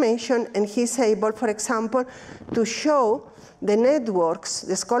information. And he's able, for example, to show the networks,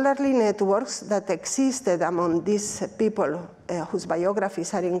 the scholarly networks that existed among these people whose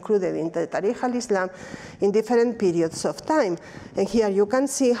biographies are included in the Tariq al-Islam in different periods of time. And here you can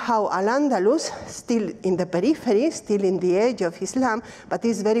see how Al-Andalus, still in the periphery, still in the edge of Islam, but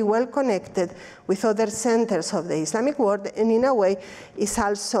is very well connected with other centers of the Islamic world, and in a way is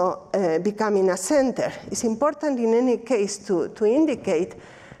also becoming a center. It's important in any case to indicate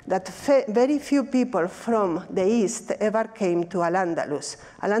that very few people from the East ever came to Al-Andalus.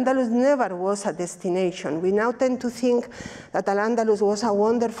 Al-Andalus never was a destination. We now tend to think that Al-Andalus was a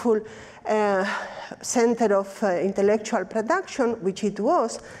wonderful center of intellectual production, which it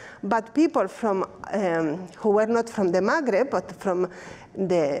was, but people from, who were not from the Maghreb, but from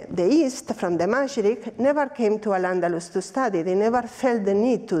the East, from the Mashriq, never came to Al-Andalus to study. They never felt the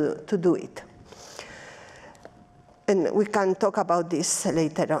need to do it. And we can talk about this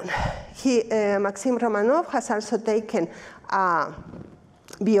later on. Maxim Romanov has also taken a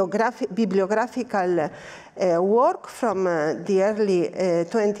bibliographical work from the early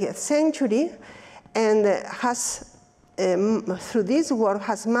 20th century, and has, through this work,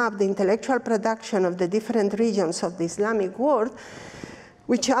 has mapped the intellectual production of the different regions of the Islamic world,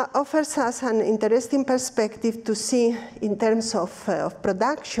 which offers us an interesting perspective to see, in terms of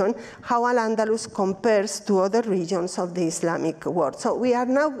production, how Al-Andalus compares to other regions of the Islamic world. So we are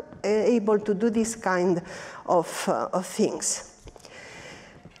now able to do this kind of things.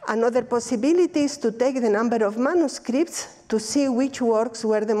 Another possibility is to take the number of manuscripts to see which works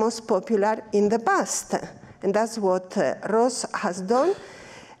were the most popular in the past. And that's what Ross has done.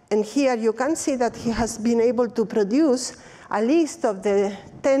 And here you can see that he has been able to produce a list of the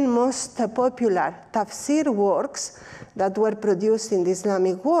 10 most popular tafsir works that were produced in the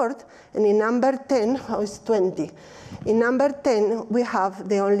Islamic world. And in number 10, oh, it's 20. In number 10, we have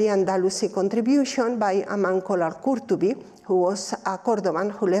the only Andalusi contribution by a man called Al-Qurtubi, who was a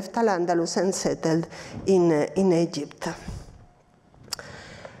Cordoban who left Al-Andalus and settled in Egypt.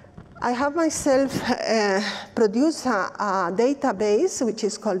 I have myself produced a database, which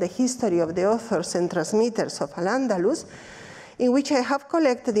is called the History of the Authors and Transmitters of Al-Andalus, in which I have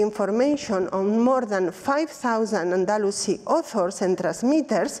collected information on more than 5,000 Andalusi authors and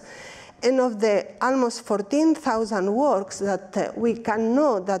transmitters, and of the almost 14,000 works that we can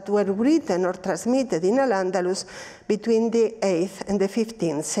know that were written or transmitted in Al-Andalus between the 8th and the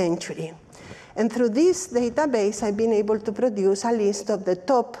 15th century. And through this database, I've been able to produce a list of the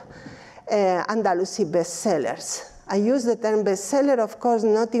top Andalusi bestsellers. I use the term bestseller, of course,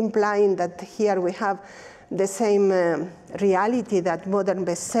 not implying that here we have the same reality that modern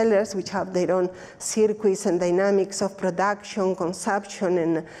bestsellers, which have their own circuits and dynamics of production, consumption,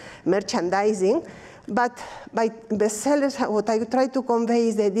 and merchandising. But by bestsellers, what I try to convey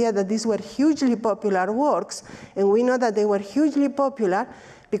is the idea that these were hugely popular works, and we know that they were hugely popular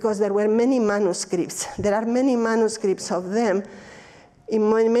because there were many manuscripts. There are many manuscripts of them. In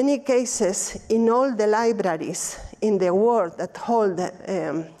many cases, in all the libraries in the world that hold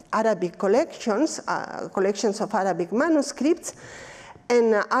Arabic collections, collections of Arabic manuscripts,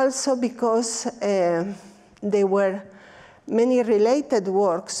 and also because there were many related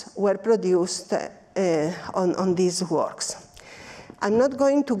works were produced on these works. I'm not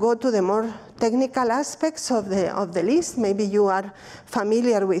going to go to the more technical aspects of the list. Maybe you are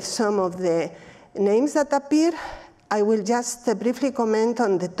familiar with some of the names that appear. I will just briefly comment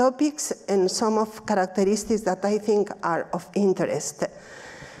on the topics and some of characteristics that I think are of interest.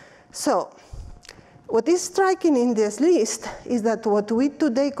 So, what is striking in this list is that what we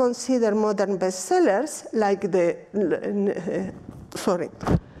today consider modern bestsellers, like the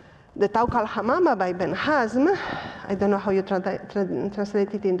Tawq al-Hamama by Ben Hazm, I don't know how you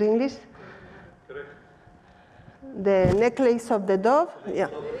translate it into English. Correct. The necklace of the dove, yeah.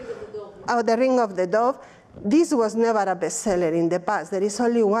 Oh, the ring of the dove. This was never a bestseller in the past. There is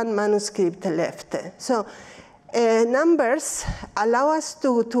only one manuscript left. So numbers allow us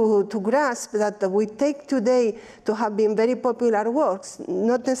to grasp that we take today to have been very popular works,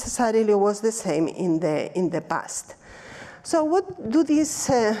 not necessarily was the same in the past. So what do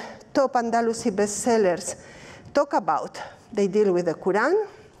these top Andalusi bestsellers talk about? They deal with the Quran,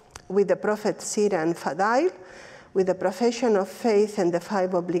 with the Prophet Sirah and Fadail, with the profession of faith and the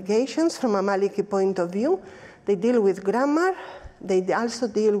 5 obligations from a Maliki point of view. They deal with grammar. They also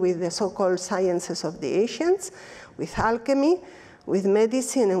deal with the so-called sciences of the ancients, with alchemy, with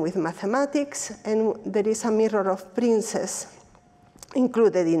medicine, and with mathematics. And there is a mirror of princes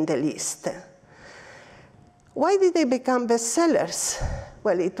included in the list. Why did they become bestsellers?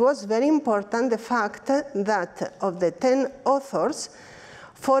 Well, it was very important, the fact that of the 10 authors,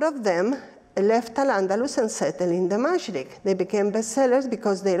 4 of them left Al-Andalus and settled in the Mashriq. They became bestsellers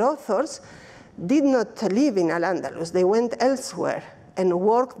because their authors did not live in Al-Andalus. They went elsewhere and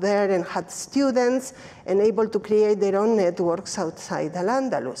worked there and had students and able to create their own networks outside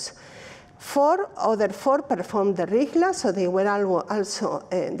Al-Andalus. 4 performed the Rihla, so they were also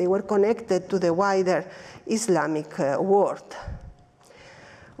they were connected to the wider Islamic world.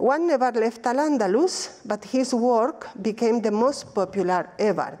 One never left Al-Andalus, but his work became the most popular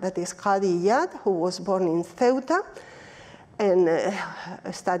ever. That is Qadi Iyad, who was born in Ceuta and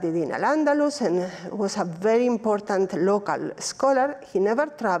studied in Al-Andalus and was a very important local scholar. He never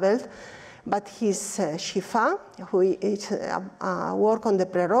traveled, but his Shifa, who is a work on the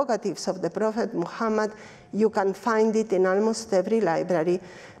prerogatives of the Prophet Muhammad, you can find it in almost every library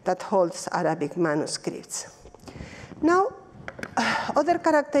that holds Arabic manuscripts. Now, other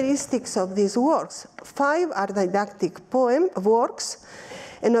characteristics of these works. 5 are didactic works,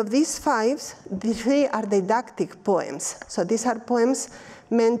 and of these 5, 3 are didactic poems. So these are poems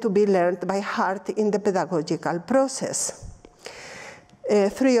meant to be learned by heart in the pedagogical process.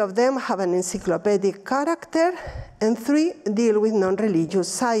 3 of them have an encyclopedic character, and 3 deal with non-religious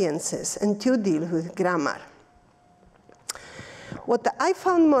sciences, and 2 deal with grammar. What I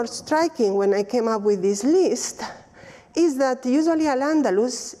found more striking when I came up with this list is that usually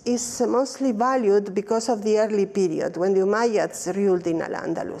Al-Andalus is mostly valued because of the early period when the Umayyads ruled in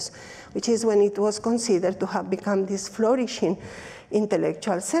Al-Andalus, which is when it was considered to have become this flourishing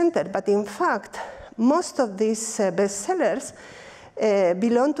intellectual center. But in fact, most of these bestsellers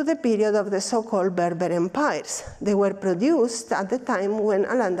belong to the period of the so-called Berber empires. They were produced at the time when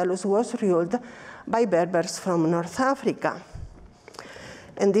Al-Andalus was ruled by Berbers from North Africa.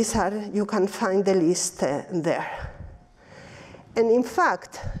 And these are, you can find the list there. And in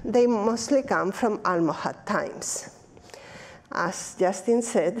fact, they mostly come from Almohad times. As Justin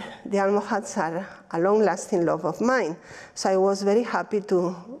said, the Almohads are a long-lasting love of mine, so I was very happy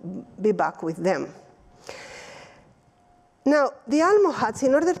to be back with them. Now, the Almohads,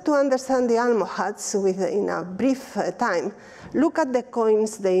 in order to understand the Almohads in a brief time, look at the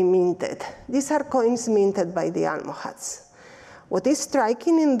coins they minted. These are coins minted by the Almohads. What is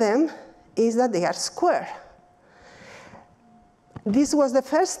striking in them is that they are square. This was the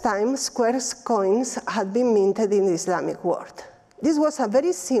first time square coins had been minted in the Islamic world. This was a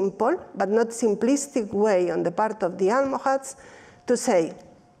very simple, but not simplistic way on the part of the Almohads to say,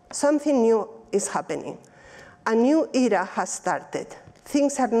 something new is happening. A new era has started.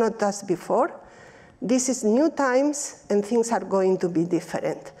 Things are not as before. This is new times, and things are going to be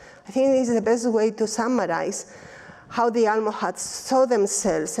different. I think this is the best way to summarize how the Almohads saw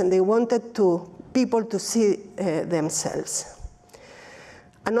themselves, and they wanted people to see themselves.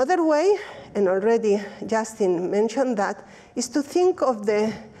 Another way, and already Justin mentioned that, is to think of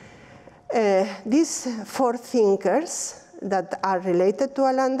these 4 thinkers that are related to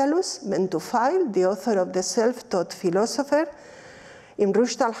Al-Andalus: Bentufail, the author of the self-taught philosopher, Ibn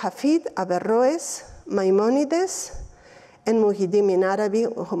Rushd al-Hafid, Averroes, Maimonides, and Muhyiddin bin Arabi,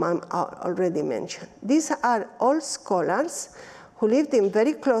 whom I already mentioned. These are all scholars who lived in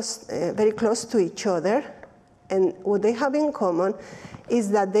very close to each other, and what they have in common is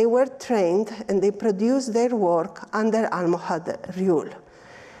that they were trained and they produced their work under Almohad rule.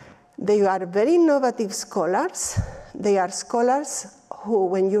 They are very innovative scholars. They are scholars who,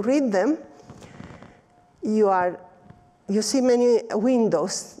 when you read them, you see many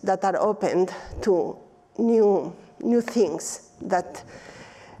windows that are opened to new things that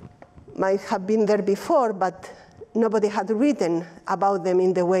might have been there before, but nobody had written about them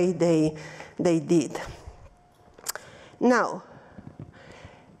in the way they did. Now,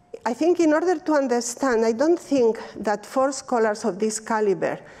 I think in order to understand, I don't think that 4 scholars of this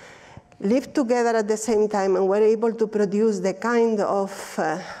caliber lived together at the same time and were able to produce the kind of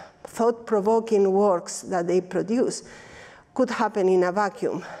thought-provoking works that they produce could happen in a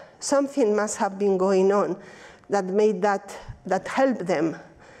vacuum. Something must have been going on that made that helped them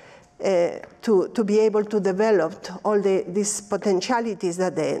to be able to develop all these potentialities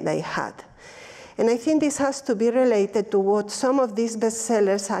that they had. And I think this has to be related to what some of these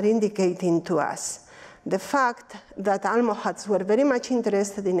bestsellers are indicating to us. The fact that Almohads were very much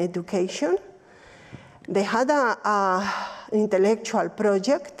interested in education. They had an intellectual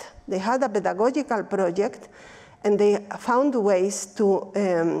project. They had a pedagogical project. And they found ways to,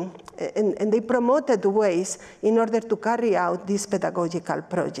 and they promoted ways in order to carry out this pedagogical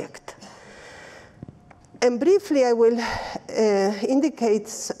project. And briefly, I will indicate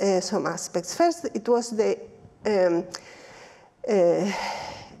some aspects. First, it was the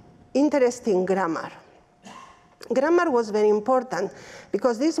interest in grammar. Grammar was very important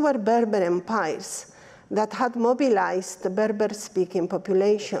because these were Berber empires that had mobilized Berber-speaking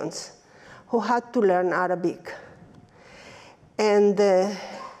populations who had to learn Arabic. And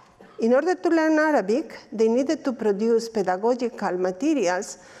in order to learn Arabic, they needed to produce pedagogical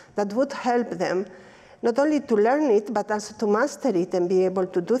materials that would help them not only to learn it, but also to master it and be able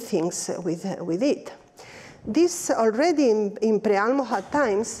to do things with it. This already in pre-Almohad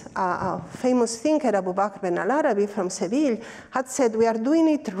times, a famous thinker, Abu Bakr bin al-Arabi from Seville, had said, we are doing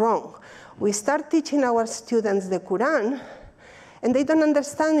it wrong. We start teaching our students the Quran, and they don't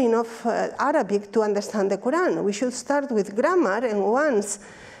understand enough Arabic to understand the Quran. We should start with grammar, and once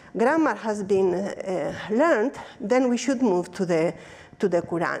grammar has been learned, then we should move to the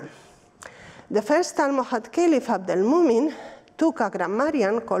Quran. The first Almohad Caliph, Abd al-Mumin, took a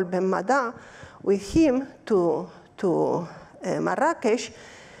grammarian called Ben Mada with him to Marrakesh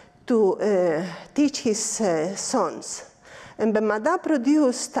to teach his sons. And Ben Mada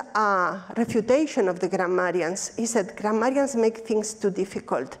produced a refutation of the grammarians. He said, grammarians make things too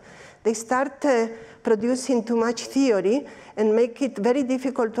difficult. They start producing too much theory and make it very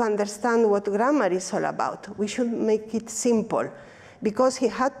difficult to understand what grammar is all about. We should make it simple, because he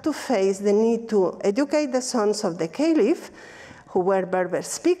had to face the need to educate the sons of the Caliph, who were Berber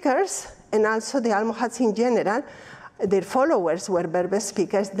speakers, and also the Almohads in general. Their followers were Berber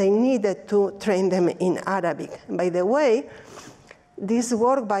speakers. They needed to train them in Arabic. By the way, this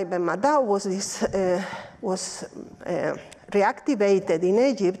work by Ben Mada was reactivated in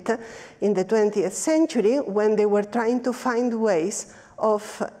Egypt in the 20th century when they were trying to find ways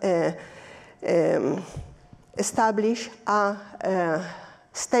of establish a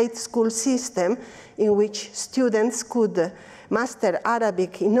state school system in which students could master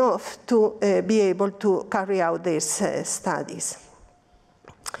Arabic enough to be able to carry out their studies.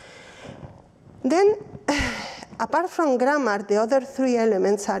 Then, apart from grammar, the other three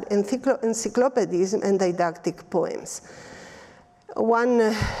elements are encyclopedism and didactic poems.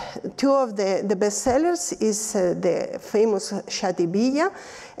 Two of the bestsellers is the famous Shatibiyya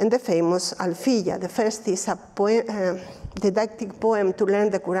and the famous Alfiyya. The first is a didactic poem to learn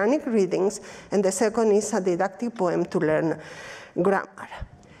the Quranic readings, and the second is a didactic poem to learn grammar.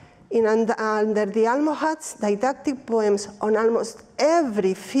 Under the Almohads, didactic poems on almost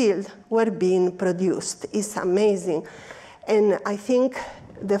every field were being produced. It's amazing. And I think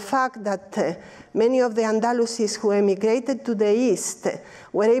the fact that many of the Andalusis who emigrated to the East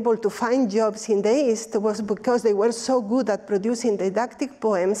were able to find jobs in the East was because they were so good at producing didactic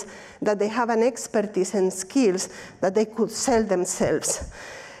poems that they have an expertise and skills that they could sell themselves.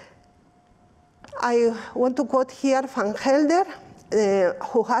 I want to quote here Van Helder,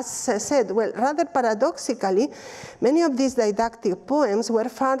 who has said, well, rather paradoxically, many of these didactic poems were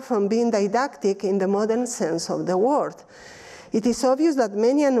far from being didactic in the modern sense of the word. It is obvious that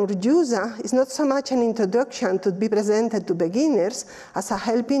many an urjuza is not so much an introduction to be presented to beginners as a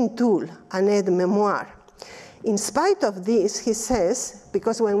helping tool, an aide-memoire. In spite of this, he says,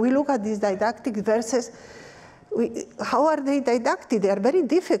 because when we look at these didactic verses, how are they didactic? They are very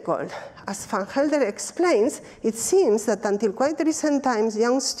difficult. As Van Helder explains, it seems that until quite recent times,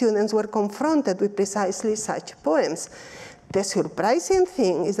 young students were confronted with precisely such poems. The surprising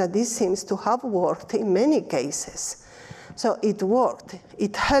thing is that this seems to have worked in many cases. So it worked.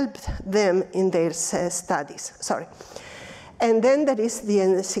 It helped them in their studies. Sorry. And then there is the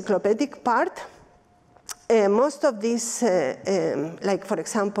encyclopedic part. Most of these, like for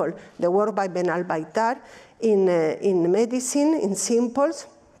example, the work by Ben al-Baitar in medicine, in simples,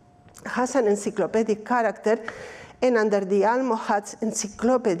 has an encyclopedic character. And under the Almohads,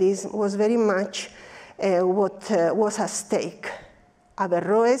 encyclopedism was very much what was at stake.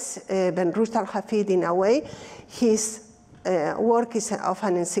 Averroes, Ben Rushd al-Hafid, in a way, his work is of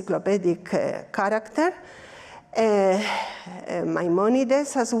an encyclopedic character.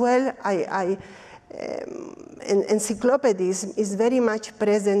 Maimonides as well. Encyclopedism is very much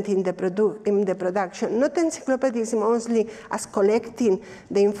present in the production. Not encyclopedism only as collecting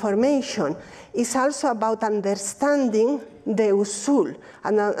the information. It's also about understanding the usul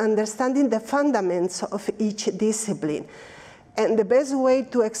and understanding the fundamentals of each discipline. And the best way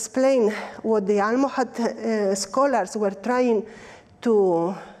to explain what the Almohad scholars were trying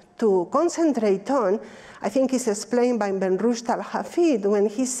to concentrate on, I think is explained by Ben Rushd al-Hafid when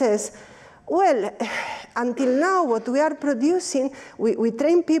he says, well, until now, what we are producing, we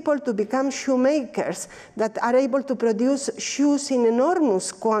train people to become shoemakers that are able to produce shoes in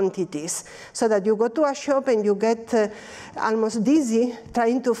enormous quantities, so that you go to a shop and you get almost dizzy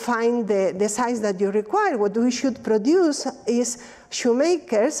trying to find the size that you require. What we should produce is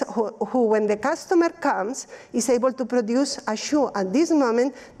shoemakers who, when the customer comes, is able to produce a shoe at this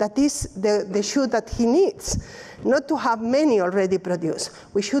moment that is the shoe that he needs. Not to have many already produced.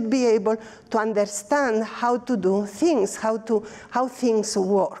 We should be able to understand how to do things, how things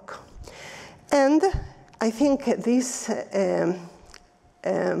work. And I think this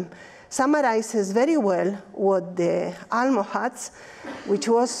summarizes very well what the Almohads, which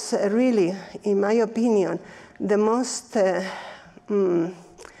was really, in my opinion, the most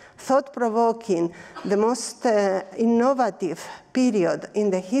thought-provoking, the most innovative period in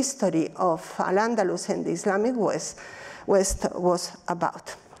the history of Al-Andalus and the Islamic West was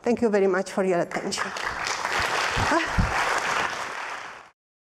about. Thank you very much for your attention.